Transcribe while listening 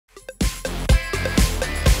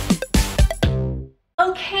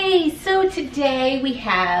Okay, so today we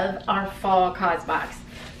have our fall Causebox.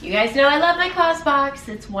 You guys know I love my Causebox.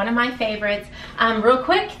 It's one of my favorites. Real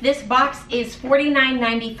quick, this box is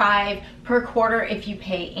 $49.95 per quarter if you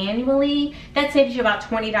pay annually. That saves you about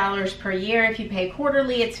 $20 per year. If you pay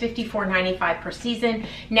quarterly, it's $54.95 per season.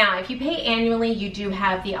 Now, if you pay annually, you do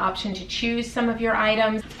have the option to choose some of your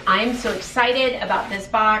items. I'm so excited about this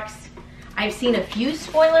box. I've seen a few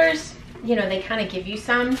spoilers. You know, they kind of give you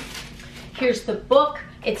some. Here's the book.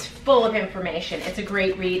 It's full of information. It's a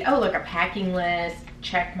great read. Oh, look, a packing list,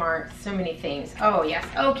 check marks, so many things. Oh, yes,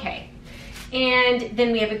 okay. And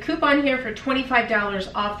then we have a coupon here for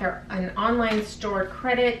 $25 off an online store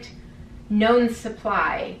credit, known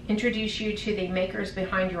supply. Introduce you to the makers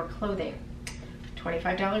behind your clothing.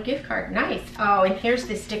 $25 gift card, nice. Oh, and here's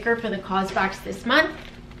the sticker for the Causebox this month.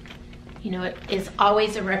 You know, it is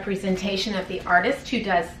always a representation of the artist who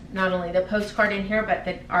does not only the postcard in here, but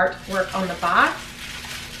the artwork on the box.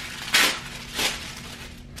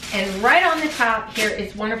 And right on the top here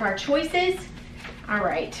is one of our choices. All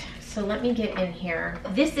right, so let me get in here.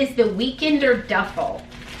 This is the Weekender Duffel.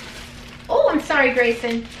 Oh, I'm sorry,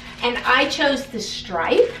 Grayson. And I chose the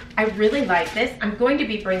stripe. I really like this. I'm going to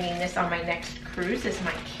be bringing this on my next cruise as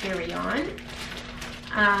my carry-on.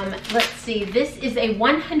 Let's see, this is a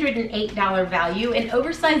 $108 value, an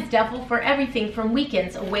oversized duffel for everything from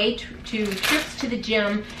weekends away to trips to the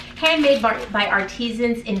gym, handmade by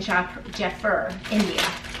artisans in Vivere, India.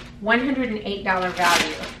 $108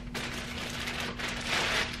 value.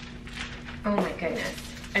 Oh my goodness,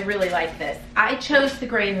 I really like this. I chose the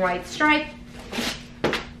gray and white stripe.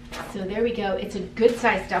 So there we go. It's a good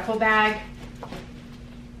sized duffel bag.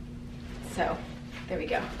 So there we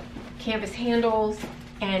go. Canvas handles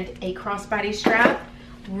and a crossbody strap.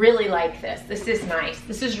 Really like this. This is nice.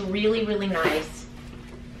 This is really, really nice.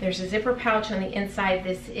 There's a zipper pouch on the inside.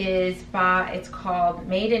 This is it's called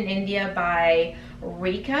Made in India by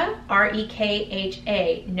Rekha,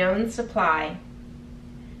 R-E-K-H-A, Known Supply,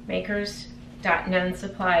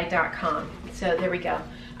 makers.knownsupply.com. So there we go.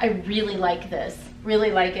 I really like this.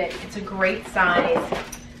 Really like it. It's a great size.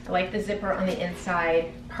 I like the zipper on the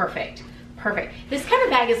inside. Perfect. Perfect. This kind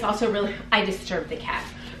of bag is also really, I disturb the cat.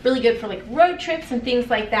 Really good for like road trips and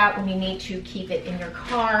things like that when you need to keep it in your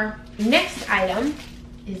car. Next item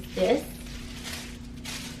is this.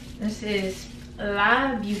 This is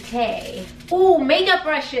La Beauté. Oh, makeup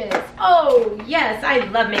brushes. Oh, yes, I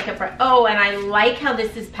love makeup brushes. Oh, and I like how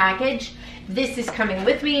this is packaged. This is coming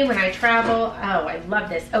with me when I travel. Oh, I love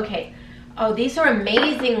this. Okay. Oh, these are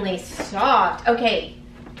amazingly soft. Okay.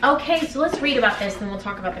 Okay, so let's read about this and we'll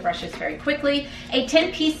talk about the brushes very quickly. A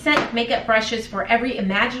 10-piece set of makeup brushes for every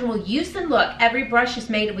imaginable use and look. Every brush is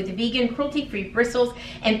made with vegan, cruelty-free bristles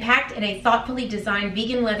and packed in a thoughtfully designed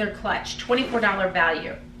vegan leather clutch. $24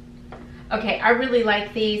 value. Okay, I really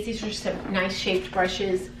like these. These are some nice shaped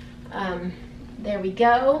brushes. There we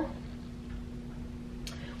go.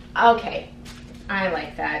 Okay, I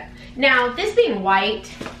like that. Now, this being white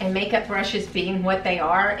and makeup brushes being what they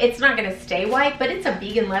are, it's not going to stay white, but it's a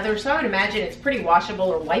vegan leather, so I would imagine it's pretty washable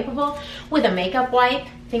or wipeable with a makeup wipe. I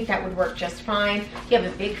think that would work just fine. You have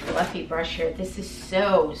a big fluffy brush here. This is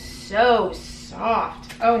so, so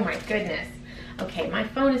soft. Oh my goodness. Okay, my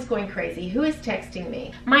phone is going crazy. Who is texting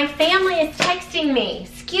me? My family is texting me.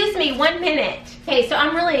 Excuse me, 1 minute. Okay, so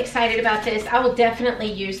I'm really excited about this. I will definitely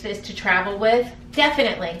use this to travel with.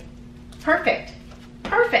 Definitely. Perfect.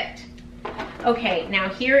 Perfect. Okay, now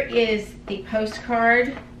here is the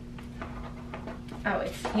postcard. Oh,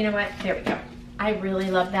 it's, you know what? There we go. I really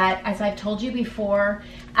love that. As I've told you before,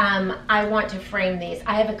 I want to frame these.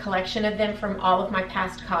 I have a collection of them from all of my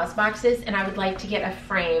past Causeboxes, and I would like to get a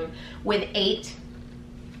frame with 8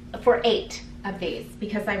 of these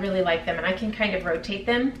because I really like them and I can kind of rotate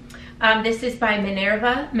them. This is by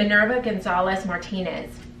Minerva Gonzalez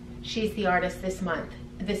Martinez. She's the artist this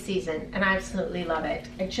season, and I absolutely love it.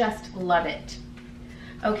 I just love it.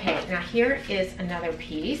 Okay, now here is another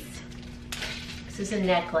piece. This is a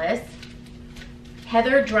necklace.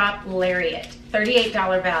 Heather Drop Lariat,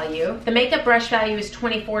 $38 value. The makeup brush value is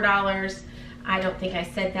 $24. I don't think I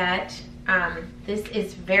said that. This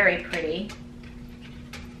is very pretty.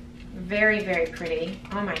 Very, very pretty.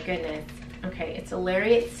 Oh my goodness. Okay, it's a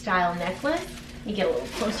lariat style necklace. Let me get a little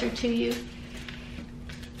closer to you.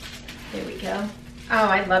 There we go. Oh,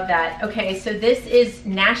 I love that. Okay, so this is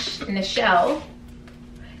Nashelle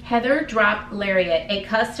Heather Drop Lariat, a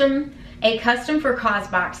custom for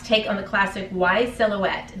Causebox take on the classic Y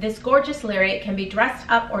silhouette. This gorgeous lariat can be dressed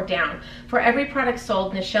up or down. For every product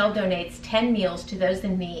sold, Nashelle donates 10 meals to those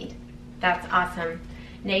in need. That's awesome.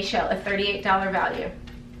 Nashelle, a $38 value.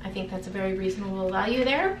 I think that's a very reasonable value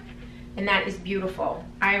there. And that is beautiful.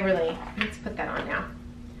 Let's put that on now.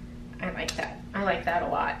 I like that. I like that a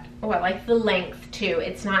lot. Oh, I like the length too.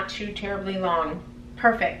 It's not too terribly long.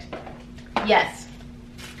 Perfect. Yes.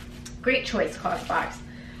 Great choice, Causebox.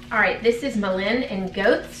 All right, this is Malin and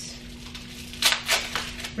Goat's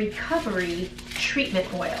Recovery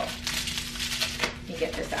Treatment Oil. Let me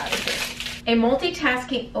get this out of here. A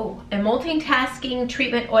multitasking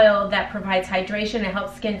treatment oil that provides hydration and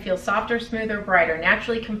helps skin feel softer, smoother, brighter.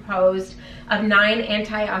 Naturally composed of 9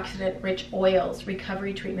 antioxidant-rich oils.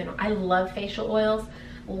 Recovery treatment oil. I love facial oils.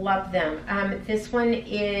 Love them. This one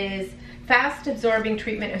is fast-absorbing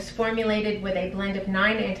treatment. Is formulated with a blend of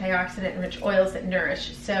 9 antioxidant-rich oils that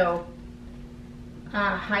nourish. So,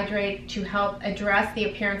 hydrate to help address the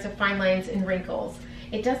appearance of fine lines and wrinkles.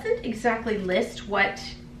 It doesn't exactly list what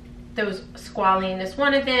those squalene is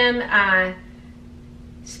one of them.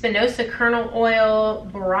 Spinosa kernel oil,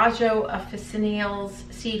 Borajo officinales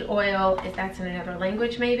seed oil, if that's in another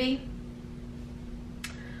language maybe.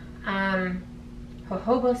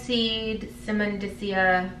 Jojoba seed,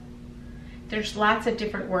 Simondacea. There's lots of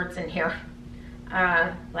different words in here.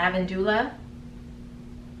 Lavandula,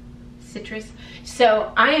 citrus.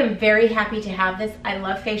 So I am very happy to have this. I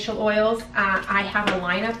love facial oils. I have a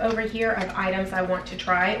lineup over here of items I want to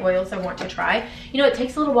try, oils I want to try. You know, it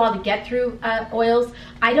takes a little while to get through oils.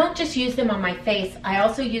 I don't just use them on my face. I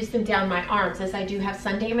also use them down my arms, as I do have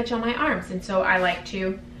sun damage on my arms. And so I like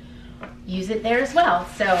to use it there as well.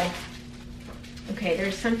 So, okay,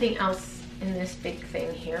 there's something else in this big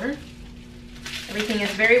thing here. Everything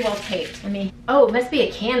is very well taped. Oh, it must be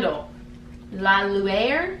a candle. La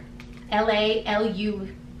Lueur.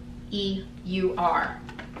 L-A-L-U-E-U-R.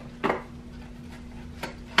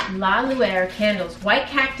 La Lueur candles. White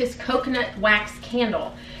cactus coconut wax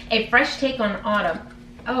candle. A fresh take on autumn.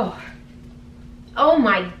 Oh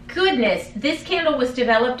my goodness. This candle was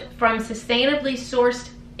developed from sustainably sourced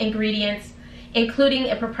ingredients, including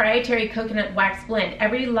a proprietary coconut wax blend.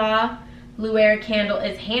 Every La Lueur candle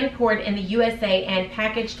is hand poured in the USA and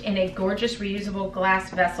packaged in a gorgeous reusable glass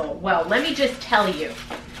vessel. Well, let me just tell you.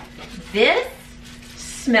 This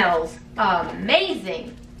smells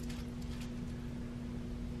amazing.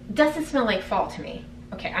 Doesn't smell like fall to me.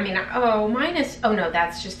 Okay, I mean, oh, mine is, oh no,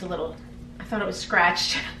 that's just a little, I thought it was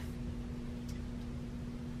scratched.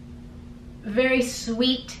 Very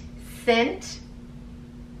sweet scent.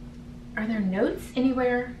 Are there notes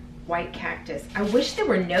anywhere? White cactus. I wish there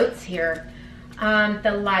were notes here.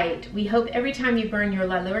 The light. We hope every time you burn your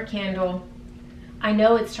La Lueur candle, I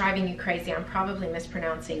know it's driving you crazy. I'm probably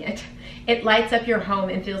mispronouncing it. It lights up your home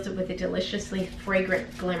and fills it with a deliciously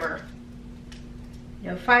fragrant glimmer.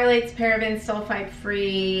 No phthalates, parabens,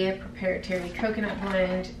 sulfite-free, proprietary coconut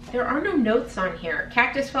blend. There are no notes on here.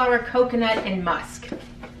 Cactus flower, coconut, and musk.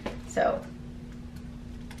 So,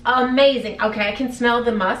 amazing. Okay, I can smell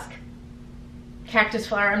the musk. Cactus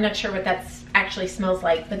flower, I'm not sure what that actually smells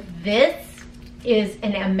like, but this is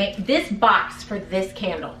this box for this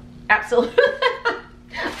candle. Absolutely.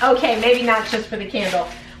 Okay, maybe not just for the candle,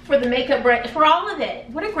 for the makeup, for all of it.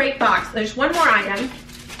 What a great box. There's one more item.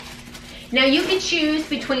 Now you can choose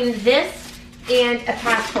between this and a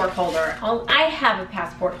passport holder. I have a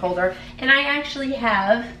passport holder, and I actually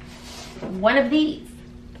have one of these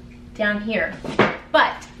down here.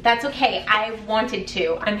 But that's okay, I wanted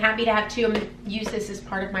to. I'm happy to have two. I'm gonna use this as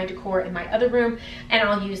part of my decor in my other room, and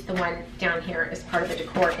I'll use the one down here as part of the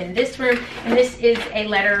decor in this room. And this is a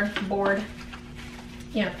letter board,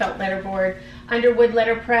 you know, felt letter board, underwood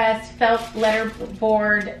letterpress, felt letter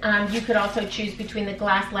board. You could also choose between the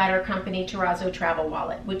glass ladder company terrazzo travel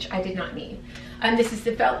wallet, which I did not need. This is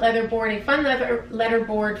the felt leather board, a fun letter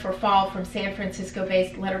board for fall from San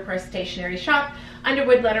Francisco-based letterpress stationery shop,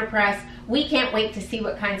 Underwood Letterpress. We can't wait to see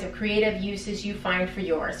what kinds of creative uses you find for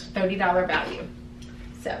yours. $30 value.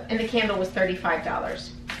 So, and the candle was $35.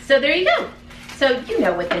 So there you go. So you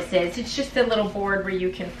know what this is. It's just a little board where you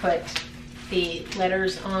can put the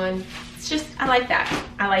letters on. It's just, I like that.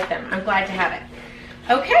 I like them. I'm glad to have it.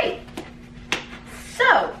 Okay.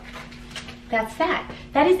 So that's that.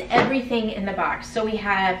 That is everything in the box. So we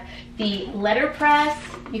have the letterpress.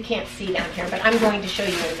 You can't see down here, but I'm going to show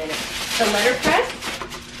you in a minute. The letterpress,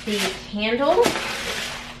 the candle,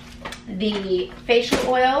 the facial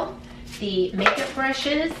oil, the makeup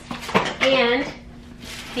brushes, and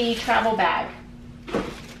the travel bag.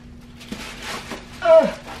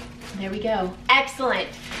 Oh, there we go. Excellent.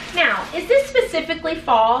 Now, is this specifically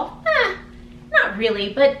fall? Not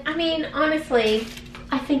really, but I mean, honestly,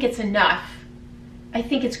 I think it's enough. I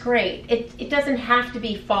think it's great. It doesn't have to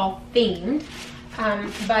be fall themed,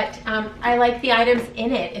 I like the items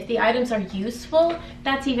in it. If the items are useful,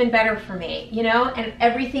 that's even better for me, you know, and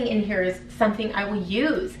everything in here is something I will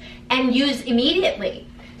use and use immediately.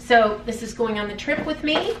 So this is going on the trip with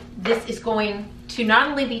me. This is going to not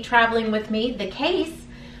only be traveling with me, the case,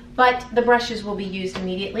 but the brushes will be used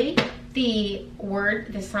immediately. The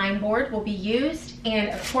signboard will be used, and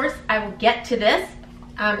of course I will get to this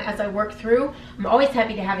as I work through. I'm always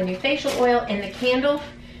happy to have a new facial oil, and the candle.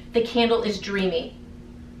 The candle is dreamy,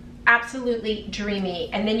 absolutely dreamy.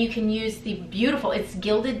 And then you can use the beautiful, it's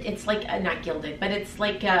gilded, it's like, not gilded, but it's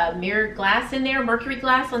like a mirrored glass in there, mercury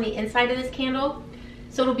glass on the inside of this candle.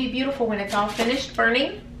 So it'll be beautiful when it's all finished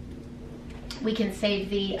burning. We can save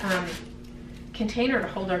the container to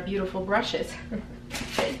hold our beautiful brushes.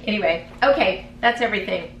 Anyway, okay, that's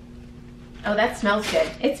everything. Oh, that smells good.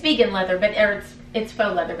 It's vegan leather, but it's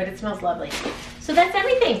faux leather, but it smells lovely. So that's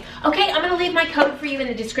everything. Okay, I'm gonna leave my code for you in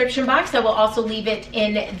the description box. I will also leave it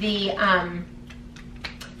in the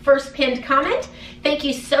first pinned comment. Thank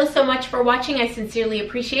you so much for watching. I sincerely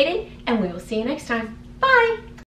appreciate it, and we will see you next time.